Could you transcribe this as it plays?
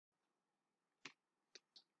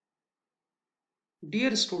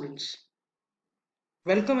Dear students,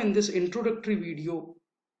 welcome in this introductory video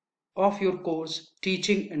of your course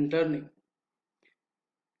Teaching and Learning.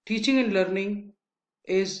 Teaching and Learning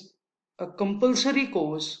is a compulsory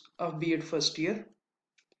course of B.Ed first year,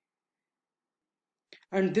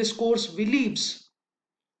 and this course believes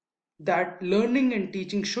that learning and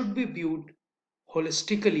teaching should be viewed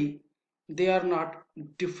holistically. They are not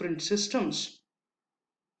different systems.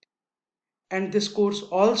 And this course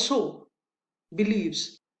also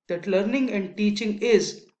believes that learning and teaching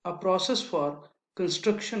is a process for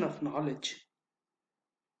construction of knowledge.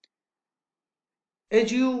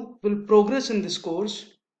 As you will progress in this course,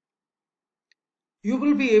 you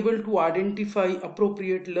will be able to identify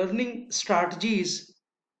appropriate learning strategies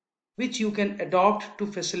which you can adopt to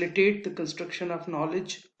facilitate the construction of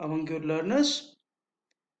knowledge among your learners.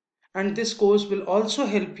 And this course will also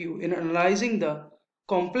help you in analyzing the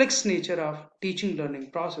complex nature of teaching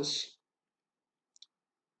learning process.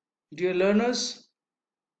 Dear learners,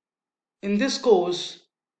 in this course,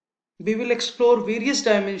 we will explore various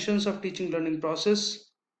dimensions of teaching learning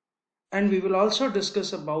process, and we will also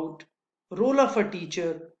discuss about role of a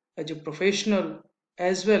teacher as a professional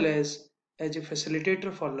as well as a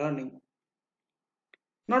facilitator for learning.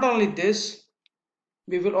 Not only this,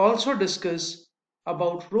 we will also discuss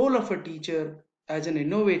about role of a teacher as an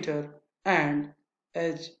innovator and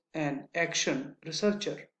as an action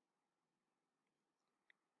researcher.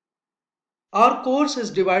 Our course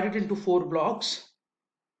is divided into 4 blocks.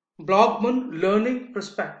 Block 1, learning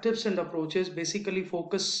perspectives and approaches. Basically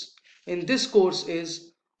focus in this course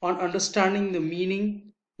is on understanding the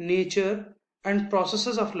meaning, nature and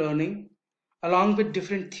processes of learning along with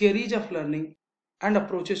different theories of learning and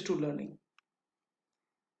approaches to learning.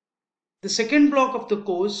 The second block of the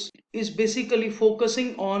course is basically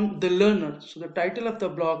focusing on the learner. So the title of the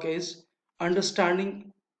block is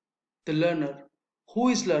understanding the learner. Who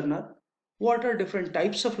is learner? What are different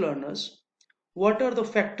types of learners? What are the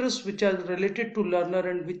factors which are related to learner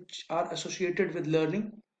and which are associated with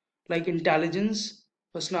learning, like intelligence,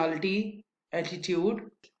 personality, attitude,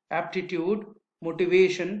 aptitude,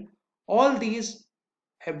 motivation? All these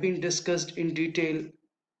have been discussed in detail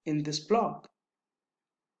in this block.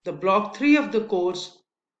 The block 3 of the course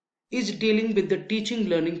is dealing with the teaching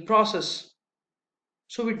learning process.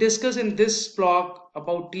 So we discuss in this block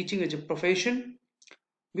about teaching as a profession.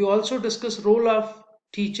 We also discuss role of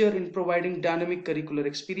teacher in providing dynamic curricular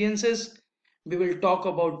experiences. We will talk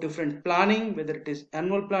about different planning, whether it is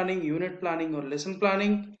annual planning, unit planning or lesson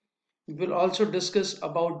planning. We will also discuss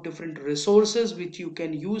about different resources which you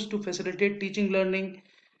can use to facilitate teaching learning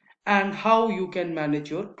and how you can manage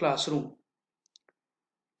your classroom.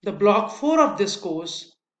 The block 4 of this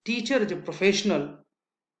course, teacher as a professional,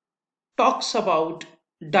 talks about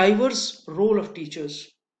diverse role of teachers,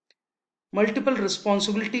 multiple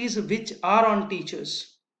responsibilities which are on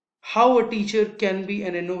teachers, how a teacher can be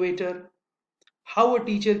an innovator, how a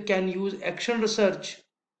teacher can use action research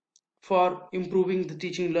for improving the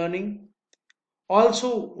teaching learning.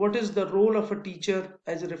 Also, what is the role of a teacher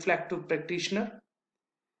as a reflective practitioner,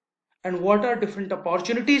 and what are different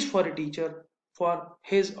opportunities for a teacher for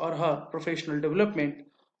his or her professional development.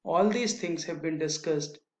 All these things have been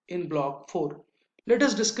discussed in block 4. Let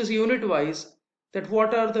us discuss unit wise that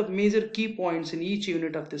what are the major key points in each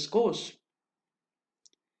unit of this course.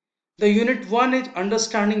 The unit 1 is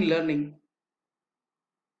understanding learning.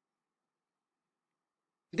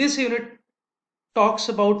 This unit talks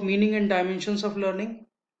about meaning and dimensions of learning,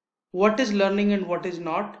 what is learning and what is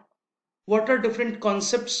not, what are different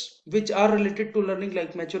concepts which are related to learning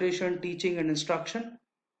like maturation, teaching and instruction,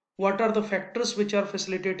 what are the factors which are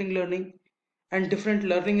facilitating learning, and different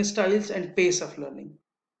learning styles and pace of learning.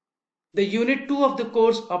 The unit 2 of the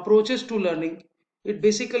course, approaches to learning, it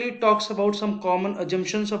basically talks about some common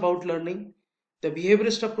assumptions about learning, the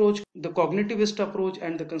behaviorist approach, the cognitivist approach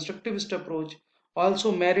and the constructivist approach,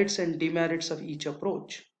 also merits and demerits of each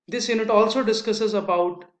approach. This unit also discusses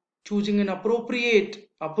about choosing an appropriate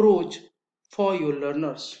approach for your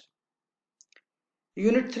learners.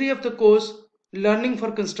 Unit 3 of the course, learning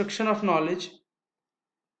for construction of knowledge.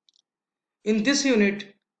 In this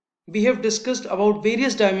unit, we have discussed about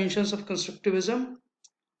various dimensions of constructivism,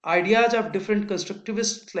 ideas of different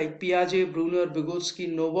constructivists like Piaget, Brunner,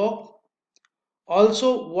 Vygotsky, Novak.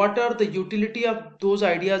 Also, what are the utility of those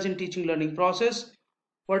ideas in teaching learning process?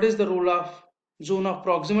 What is the role of zone of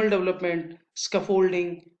proximal development,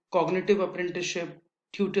 scaffolding, cognitive apprenticeship,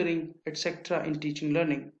 tutoring, etc. in teaching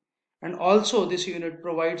learning? And also this unit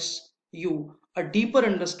provides you a deeper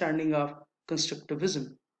understanding of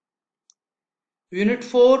constructivism. Unit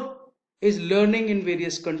 4 is learning in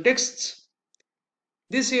various contexts.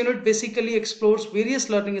 This unit basically explores various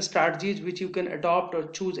learning strategies which you can adopt or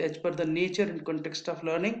choose as per the nature and context of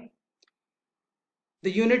learning.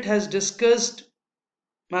 The unit has discussed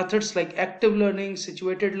methods like active learning,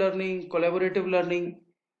 situated learning, collaborative learning,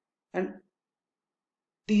 and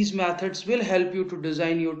these methods will help you to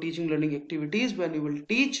design your teaching learning activities when you will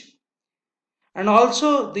teach. And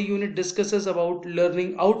also the unit discusses about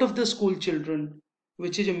learning out of the school children,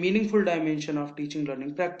 which is a meaningful dimension of teaching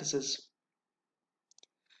learning practices.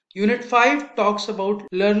 Unit 5 talks about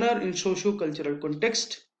learner in socio-cultural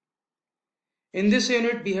context. In this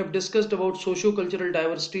unit, we have discussed about socio-cultural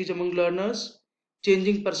diversities among learners,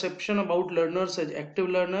 changing perception about learners as active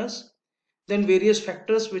learners, then various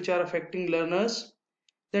factors which are affecting learners,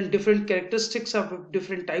 then different characteristics of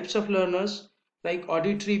different types of learners like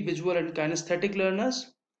auditory, visual and kinesthetic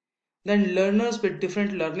learners, then learners with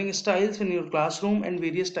different learning styles in your classroom and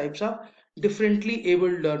various types of differently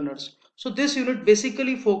abled learners. So this unit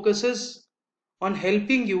basically focuses on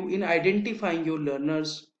helping you in identifying your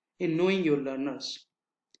learners, in knowing your learners.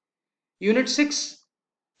 Unit 6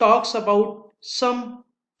 talks about some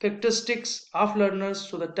characteristics of learners.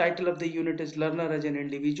 So the title of the unit is Learner as an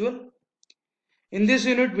Individual. In this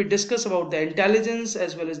unit, we discuss about the intelligence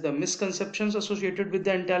as well as the misconceptions associated with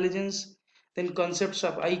the intelligence, then concepts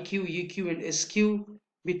of IQ, EQ, and SQ.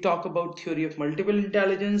 We talk about theory of multiple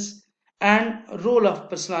intelligence and role of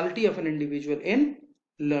personality of an individual in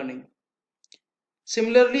learning.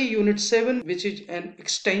 Similarly, Unit 7, which is an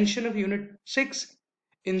extension of Unit 6.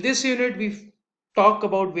 In this unit, we talk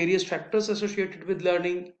about various factors associated with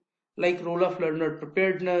learning, like role of learner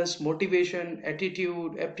preparedness, motivation,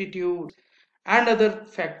 attitude, aptitude, and other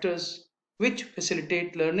factors which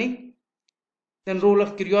facilitate learning. Then role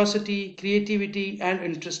of curiosity, creativity, and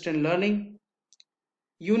interest in learning.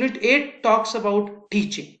 Unit 8 talks about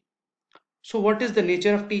teaching. So what is the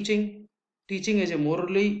nature of teaching? Teaching is a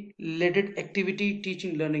morally led activity,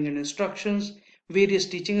 teaching, learning and instructions, various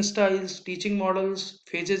teaching styles, teaching models,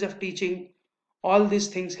 phases of teaching. All these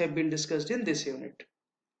things have been discussed in this unit.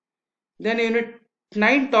 Then unit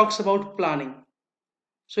 9 talks about planning.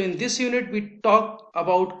 So in this unit, we talk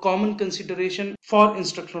about common consideration for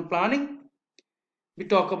instructional planning. We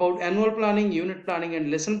talk about annual planning, unit planning, and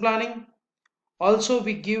lesson planning. Also,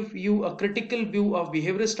 we give you a critical view of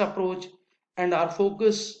behaviorist approach, and our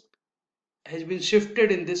focus has been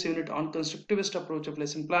shifted in this unit on constructivist approach of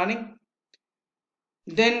lesson planning.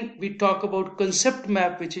 Then we talk about concept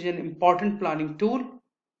map, which is an important planning tool,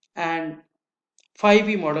 and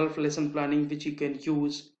 5E model of lesson planning, which you can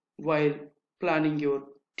use while planning your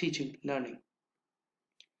teaching learning.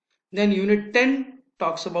 Then unit 10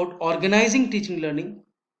 talks about organizing teaching learning.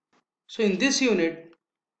 So in this unit,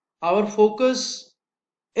 our focus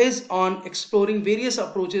is on exploring various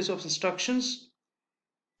approaches of instructions.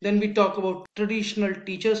 Then we talk about traditional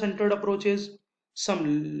teacher-centered approaches,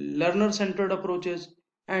 some learner-centered approaches,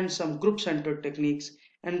 and some group-centered techniques.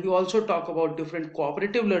 And we also talk about different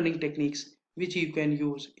cooperative learning techniques which you can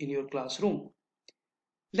use in your classroom.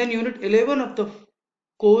 Then unit 11 of the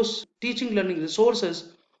course, teaching learning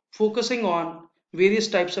resources, focusing on various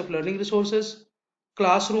types of learning resources,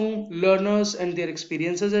 classroom, learners and their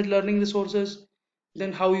experiences as learning resources,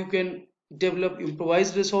 then how you can develop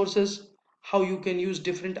improvised resources, how you can use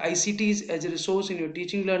different ICTs as a resource in your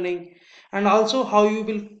teaching learning, and also how you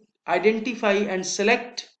will identify and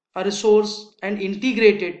select a resource and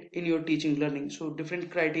integrate it in your teaching learning. So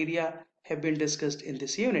different criteria have been discussed in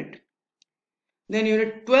this unit. Then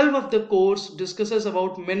unit 12 of the course discusses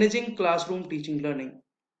about managing classroom teaching learning.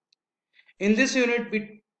 In this unit,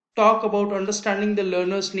 we talk about understanding the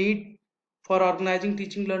learner's need for organizing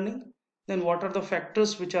teaching learning. Then what are the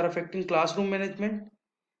factors which are affecting classroom management?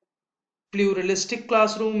 Pluralistic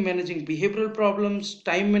classroom, managing behavioral problems,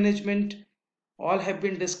 time management, all have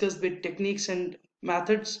been discussed with techniques and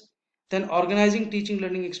methods. Then organizing teaching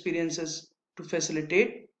learning experiences to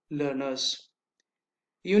facilitate learners.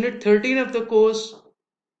 Unit 13 of the course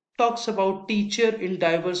talks about teacher in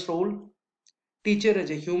diverse role, teacher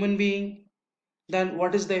as a human being, then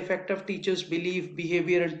what is the effect of teachers' belief,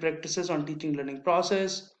 behavior and practices on teaching learning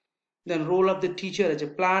process, then role of the teacher as a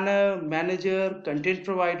planner, manager, content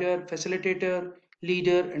provider, facilitator,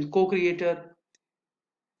 leader and co-creator,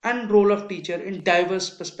 and role of teacher in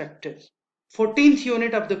diverse perspectives. 14th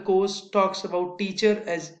unit of the course talks about teacher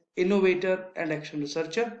as innovator and action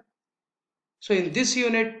researcher. So in this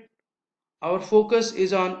unit, our focus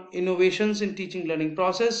is on innovations in teaching learning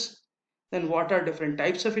process, then what are different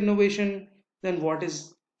types of innovation, then what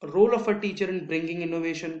is a role of a teacher in bringing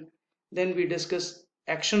innovation, then we discuss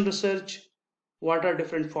action research, what are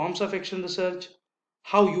different forms of action research,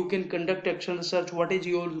 how you can conduct action research, what is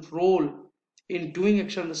your role in doing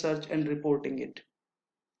external research and reporting it.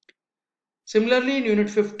 Similarly, in Unit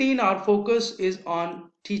 15, our focus is on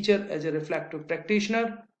teacher as a reflective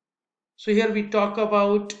practitioner. So here we talk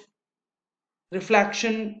about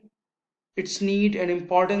reflection, its need and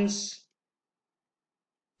importance.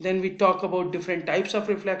 Then we talk about different types of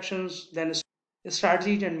reflections, then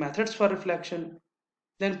strategies and methods for reflection,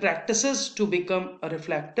 then practices to become a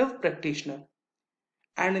reflective practitioner.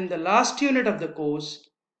 And in the last unit of the course,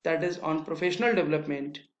 that is on professional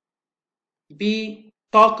development, we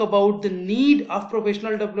talk about the need of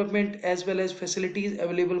professional development as well as facilities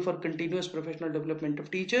available for continuous professional development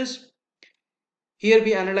of teachers. Here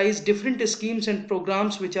we analyze different schemes and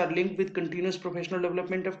programs which are linked with continuous professional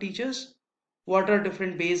development of teachers. What are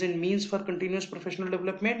different ways and means for continuous professional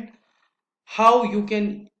development? How you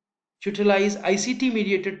can utilize ICT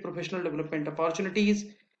mediated professional development opportunities,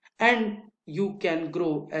 and you can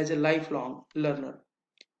grow as a lifelong learner.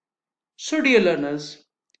 So dear learners,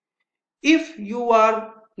 if you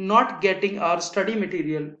are not getting our study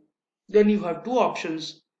material, then you have two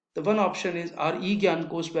options. The one option is our IGNOU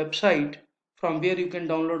course website, from where you can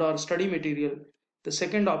download our study material. The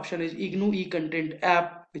second option is IGNOU e-content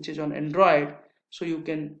app, which is on Android, so you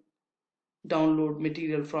can download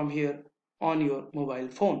material from here on your mobile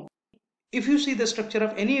phone. If you see the structure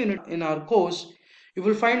of any unit in our course, you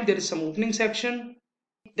will find there is some opening section,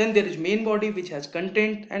 then there is main body which has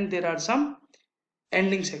content, and there are some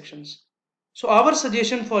ending sections. So our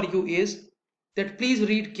suggestion for you is that please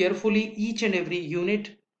read carefully each and every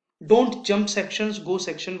unit. Don't jump sections, go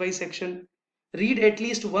section by section. Read at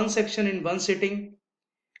least one section in one sitting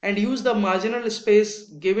and use the marginal space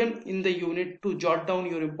given in the unit to jot down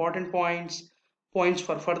your important points, points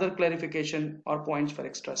for further clarification, or points for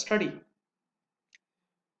extra study.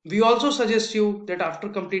 We also suggest you that after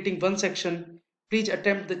completing one section, please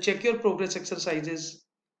attempt the check your progress exercises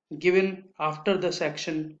given after the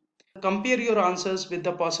section. Compare your answers with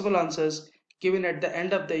the possible answers given at the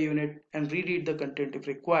end of the unit and reread the content if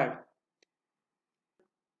required.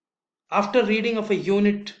 After reading of a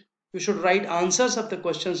unit, you should write answers of the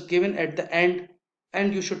questions given at the end,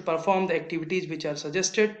 and you should perform the activities which are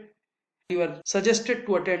suggested. You are suggested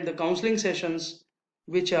to attend the counseling sessions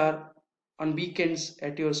which are on weekends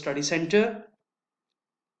at your study center.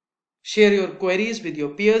 Share your queries with your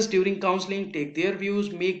peers during counseling, take their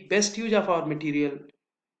views, make best use of our material,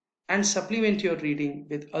 and supplement your reading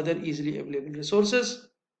with other easily available resources.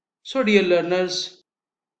 So dear learners,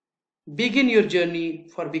 begin your journey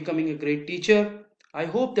for becoming a great teacher. I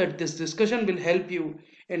hope that this discussion will help you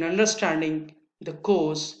in understanding the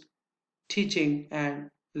course, teaching and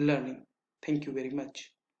learning. Thank you very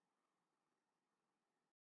much.